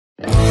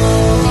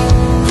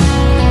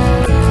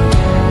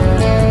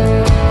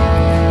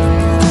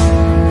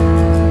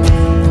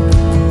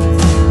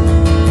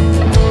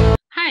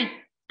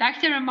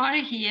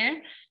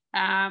here,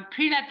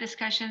 pre-lab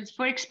discussions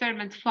for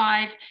experiment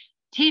 5,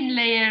 thin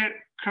layer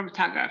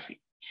chromatography.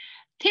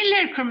 Thin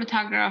layer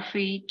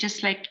chromatography,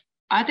 just like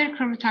other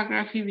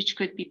chromatography, which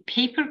could be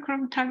paper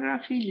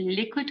chromatography,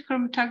 liquid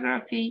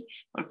chromatography,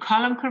 or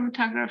column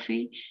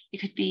chromatography. It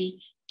could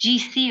be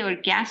GC or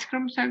gas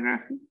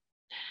chromatography.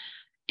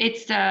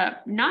 It's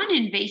a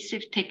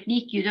non-invasive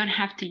technique. You don't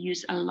have to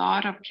use a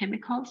lot of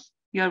chemicals.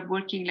 You're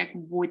working like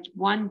with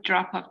one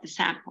drop of the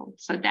sample.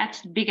 So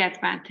that's a big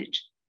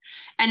advantage.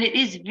 And it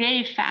is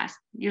very fast.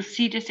 You'll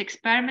see this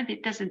experiment.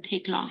 It doesn't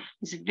take long.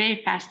 It's a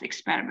very fast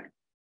experiment.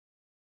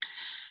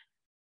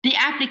 The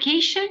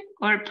application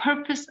or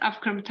purpose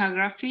of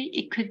chromatography,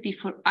 it could be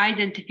for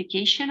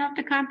identification of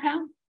the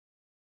compound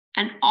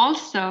and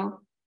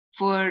also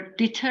for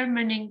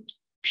determining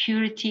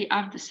purity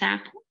of the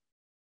sample.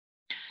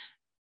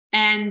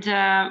 And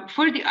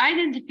for the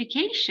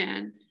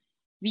identification,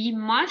 we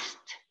must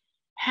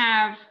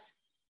have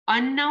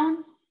unknown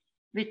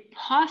with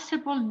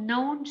possible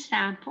known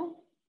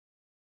sample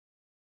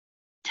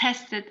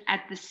tested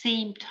at the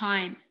same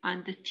time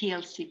on the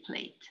TLC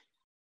plate.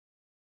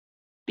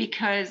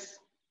 Because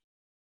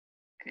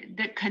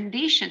the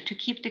condition, to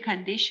keep the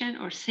condition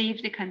or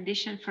save the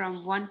condition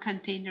from one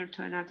container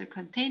to another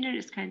container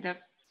is kind of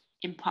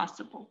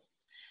impossible.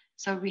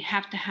 So we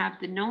have to have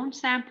the known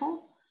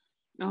sample,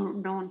 or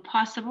known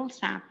possible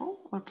sample,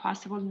 or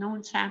possible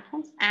known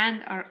samples,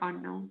 and our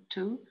unknown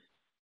to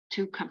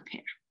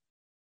compare.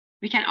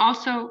 We can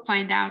also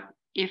find out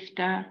if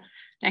the,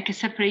 like a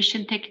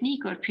separation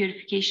technique or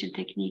purification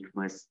technique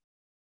was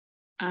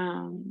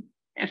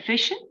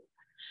efficient.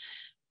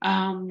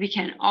 We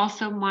can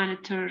also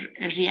monitor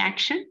a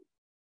reaction.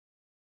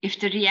 If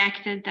the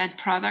reactant and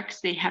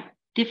products, they have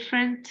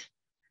different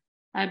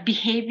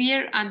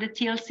behavior on the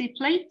TLC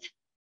plate,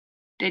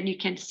 then you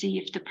can see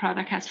if the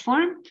product has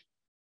formed,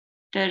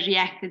 the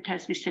reactant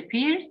has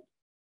disappeared.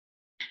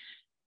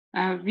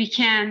 We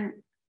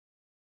can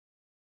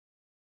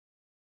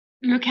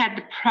look at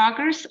the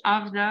progress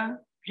of the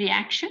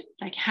reaction,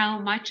 like how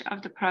much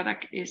of the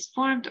product is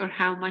formed or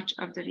how much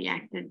of the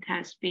reactant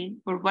has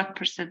been, or what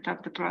 %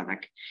 of the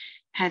product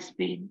has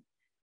been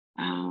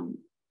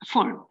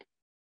formed.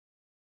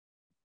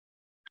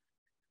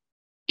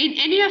 In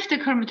any of the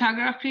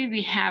chromatography,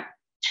 we have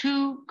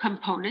two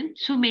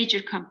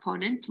major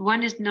components.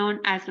 One is known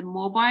as the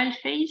mobile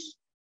phase.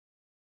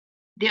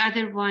 The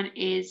other one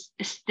is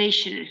a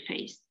stationary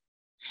phase.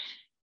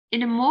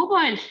 In a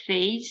mobile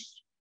phase,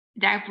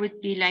 that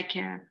would be like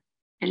a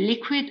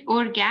liquid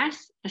or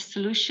gas, a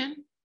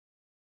solution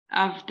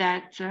of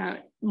that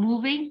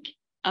moving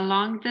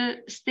along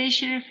the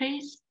stationary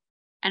phase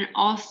and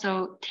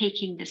also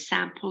taking the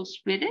samples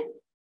with it.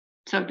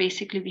 So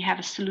basically we have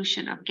a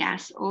solution of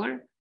gas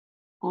or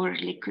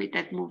liquid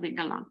that moving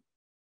along.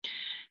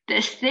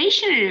 The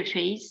stationary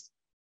phase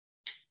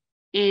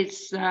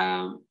is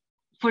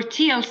for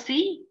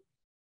TLC,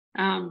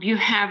 you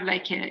have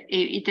like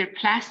either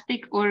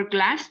plastic or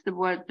glass.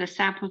 The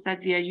samples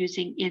that we are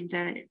using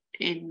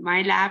in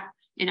my lab,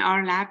 in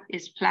our lab,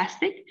 is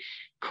plastic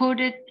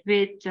coated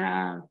with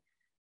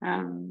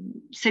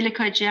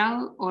silica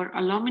gel or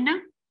alumina.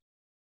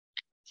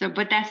 So,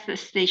 but that's the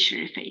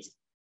stationary phase.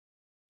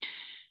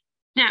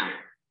 Now,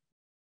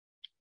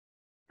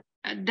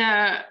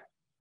 the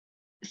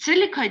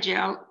silica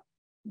gel,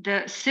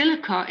 the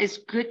silica is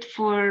good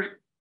for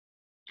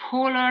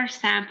polar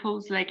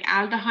samples like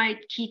aldehyde,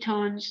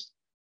 ketones,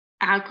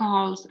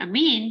 alcohols,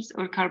 amines,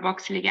 or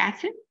carboxylic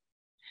acid.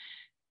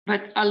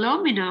 But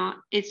alumina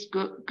is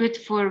good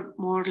for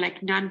more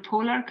like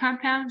non-polar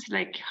compounds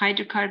like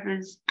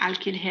hydrocarbons,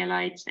 alkyl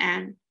halides,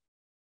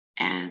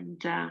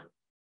 and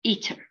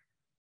ether.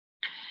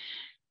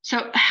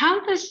 So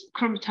how does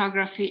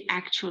chromatography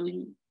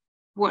actually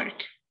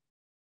work?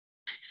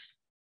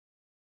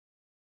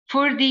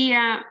 For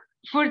the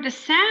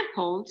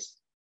samples,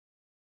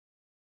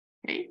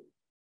 okay,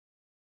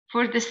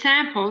 for the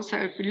samples, so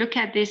if you look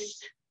at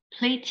this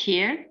plate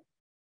here,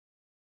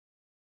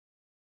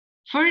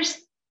 first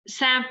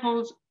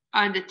samples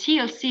on the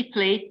TLC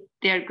plate,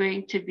 they're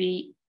going to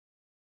be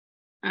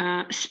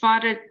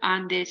spotted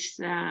on this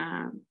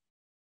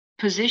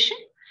position,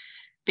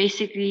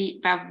 basically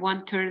about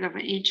 1/3 of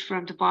an inch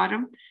from the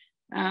bottom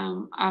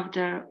of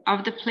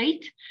the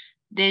plate.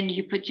 Then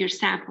you put your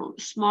sample,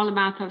 small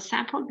amount of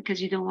sample,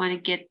 because you don't want to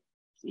get,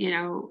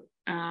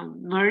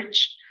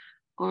 merge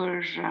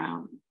or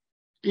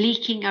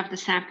leaking of the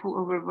sample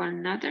over one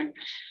another.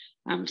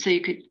 So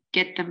you could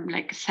get them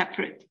like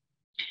separate.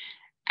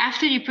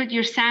 After you put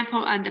your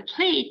sample on the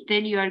plate,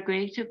 then you are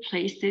going to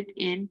place it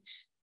in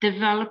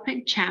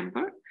developing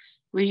chamber,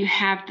 where you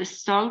have the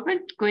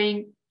solvent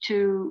going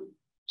to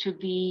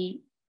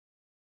be,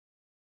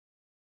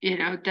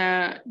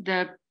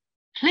 the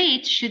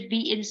plate should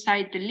be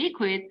inside the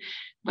liquid,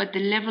 but the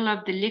level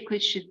of the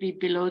liquid should be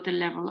below the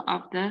level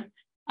of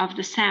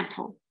the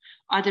sample.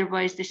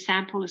 Otherwise, the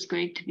sample is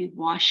going to be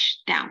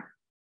washed down.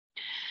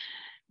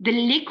 The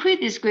liquid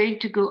is going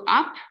to go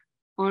up,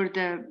 or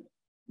the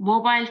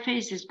mobile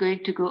phase is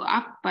going to go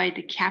up by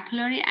the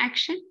capillary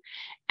action,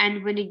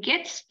 And when it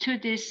gets to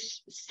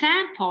this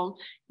sample,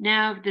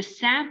 now the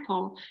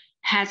sample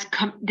has,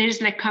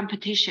 there's like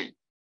competition.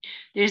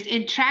 There's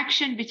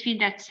interaction between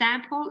that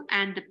sample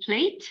and the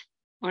plate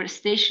or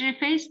stationary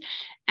phase,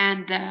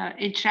 and the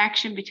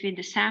interaction between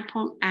the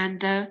sample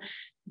and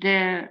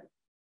the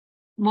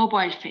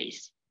mobile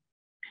phase.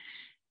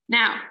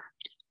 Now,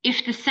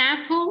 if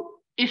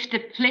the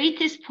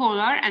plate is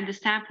polar and the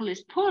sample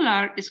is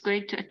polar, it's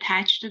going to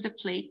attach to the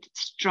plate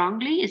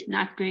strongly. It's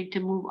not going to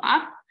move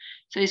up.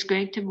 So it's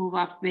going to move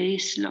up very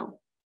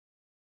slow.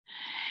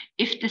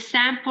 If the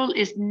sample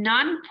is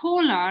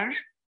non-polar,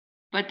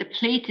 but the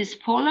plate is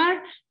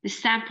polar, the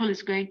sample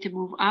is going to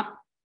move up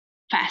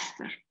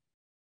faster.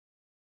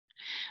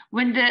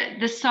 When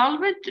the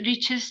solvent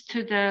reaches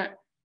to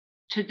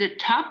the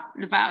top,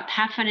 about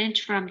half an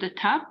inch from the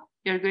top,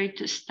 you're going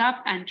to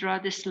stop and draw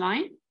this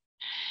line.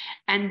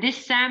 And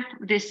this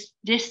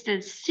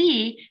distance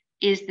C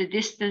is the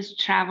distance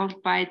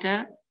traveled by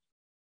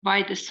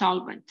the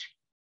solvent.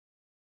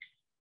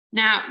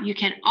 Now, you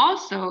can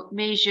also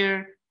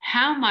measure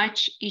how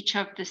much each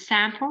of the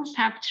samples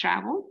have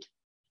traveled.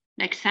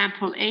 Like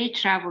sample A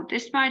traveled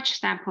this much,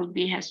 sample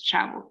B has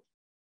traveled.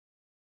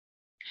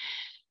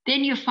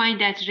 Then you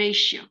find that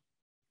ratio.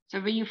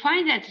 So when you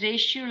find that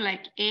ratio,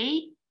 like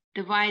A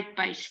divided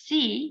by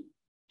C,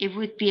 it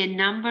would be a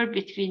number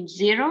between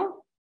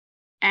 0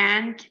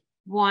 and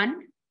 1.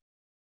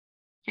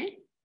 Okay,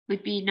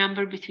 would be a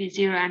number between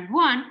 0 and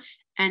 1,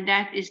 and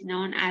that is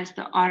known as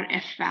the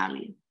RF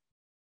value.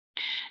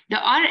 The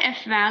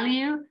RF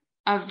value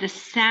of the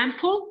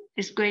sample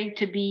is going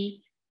to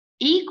be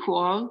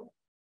equal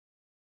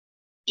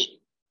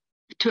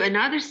to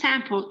another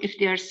sample if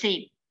they are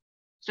same.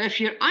 So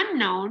if you're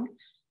unknown,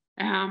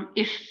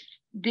 if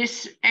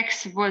this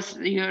X was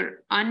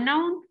your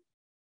unknown,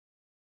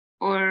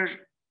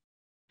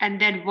 and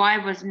then Y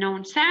was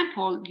known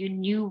sample, you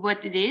knew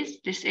what it is,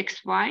 this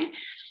XY,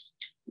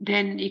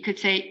 then you could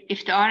say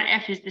if the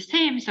RF is the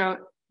same, so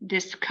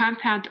this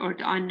compound or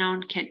the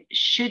unknown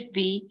should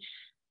be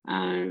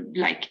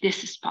like this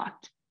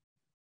spot.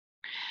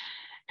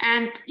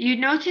 And you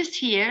notice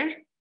here,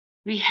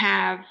 we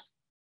have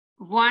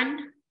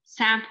one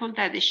sample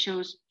that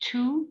shows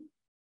two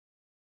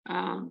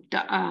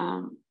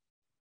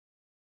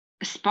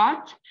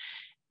spots.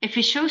 If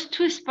it shows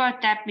two spots,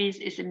 that means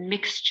it's a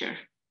mixture.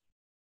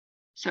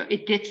 So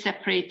it did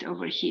separate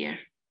over here.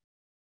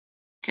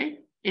 Okay,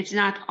 it's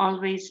not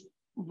always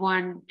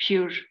one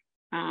pure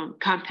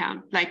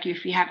compound. Like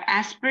if you have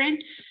aspirin,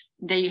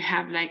 then you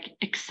have like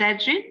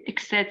Excedrin.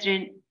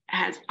 Excedrin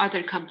has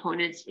other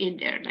components in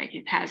there, like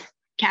it has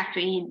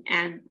caffeine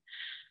and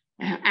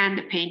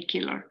the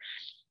painkiller.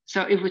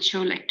 So it would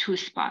show like two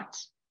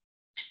spots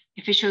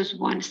if it shows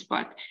one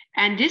spot.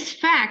 And this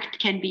fact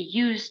can be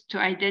used to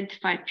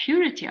identify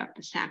purity of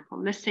the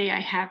sample. Let's say I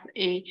have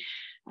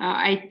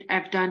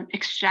I've done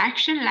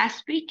extraction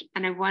last week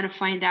and I want to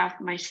find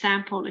out my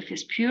sample if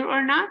it's pure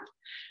or not,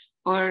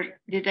 or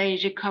did I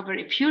recover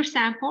a pure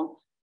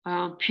sample,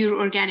 pure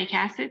organic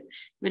acid.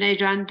 When I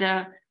run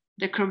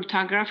the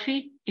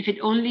chromatography, if it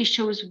only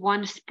shows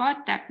one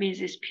spot, that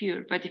means it's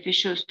pure. But if it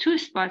shows two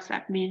spots,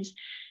 that means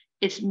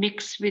it's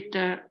mixed with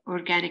the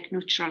organic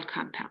neutral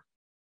compound.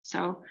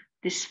 So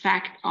this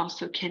fact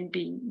also can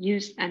be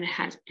used and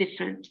has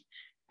different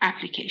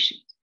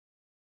applications.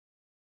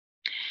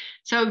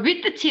 So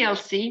with the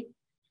TLC,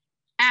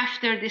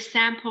 after the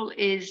sample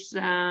is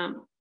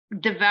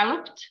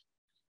developed,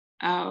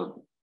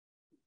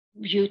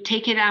 you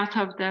take it out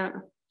of the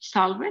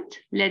solvent,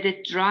 let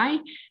it dry,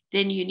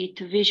 then you need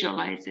to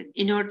visualize it.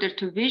 In order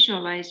to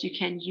visualize, you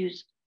can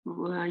use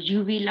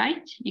UV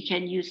light, you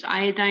can use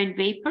iodine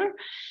vapor,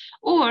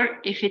 or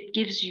if it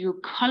gives you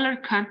color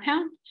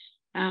compound,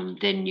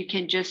 then you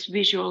can just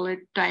visual it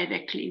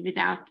directly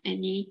without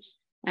any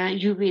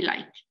UV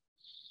light.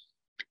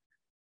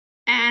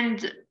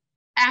 And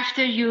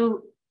after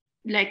you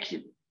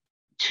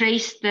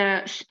trace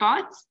the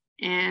spots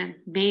and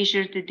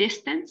measure the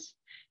distance,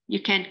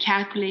 you can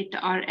calculate the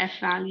RF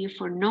value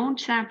for known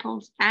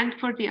samples and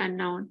for the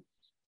unknown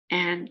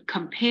and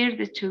compare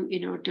the two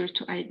in order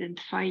to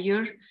identify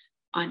your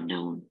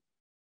unknown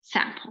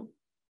sample.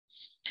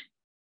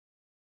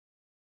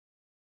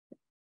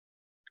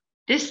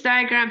 This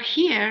diagram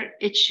here,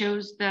 it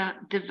shows the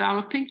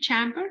developing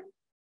chamber.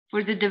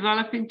 For the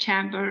developing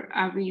chamber,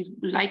 we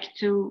like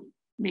to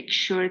make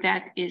sure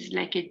that is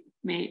like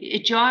a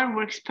jar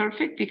works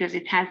perfect because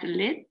it has a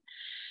lid.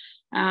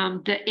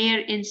 The air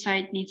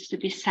inside needs to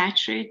be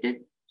saturated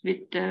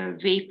with the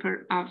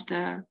vapor of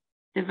the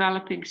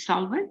developing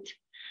solvent.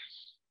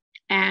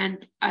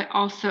 And I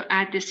also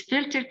add this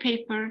filter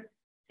paper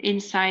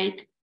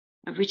inside,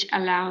 which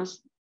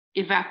allows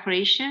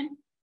evaporation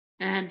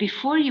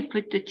before you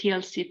put the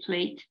TLC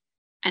plate,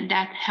 and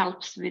that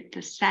helps with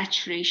the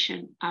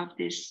saturation of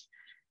this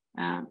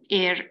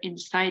air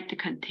inside the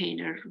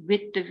container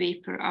with the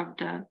vapor of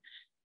the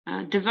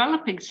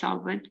developing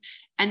solvent,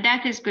 and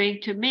that is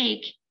going to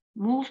make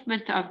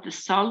movement of the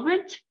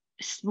solvent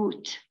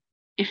smooth.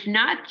 If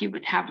not, you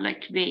would have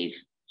like wave.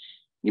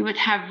 You would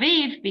have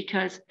wave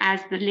because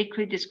as the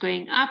liquid is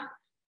going up,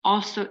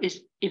 also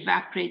is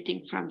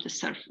evaporating from the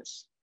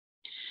surface.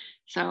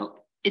 So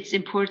it's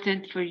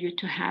important for you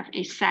to have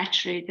a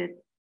saturated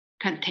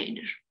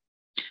container.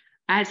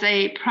 As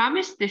I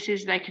promised, this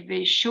is like a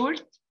very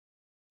short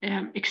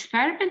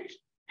experiment,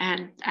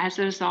 and as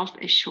a result,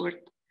 a short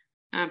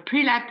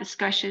pre-lab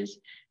discussions,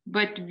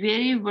 but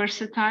very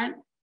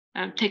versatile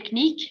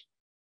technique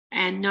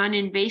and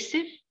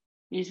non-invasive,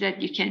 means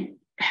that you can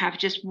have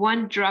just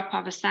one drop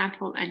of a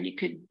sample and you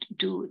could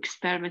do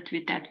experiment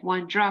with that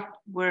one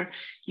drop, where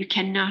you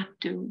cannot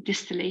do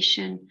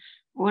distillation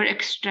or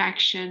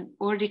extraction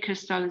or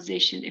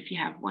recrystallization if you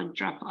have one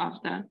drop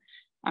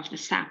of the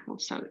sample.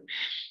 So,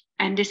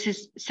 and this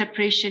is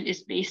separation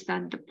is based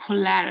on the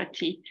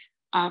polarity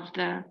of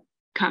the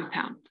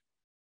compound.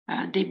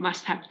 They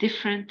must have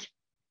different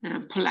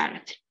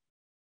polarity.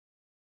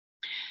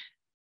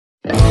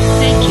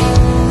 Thank you.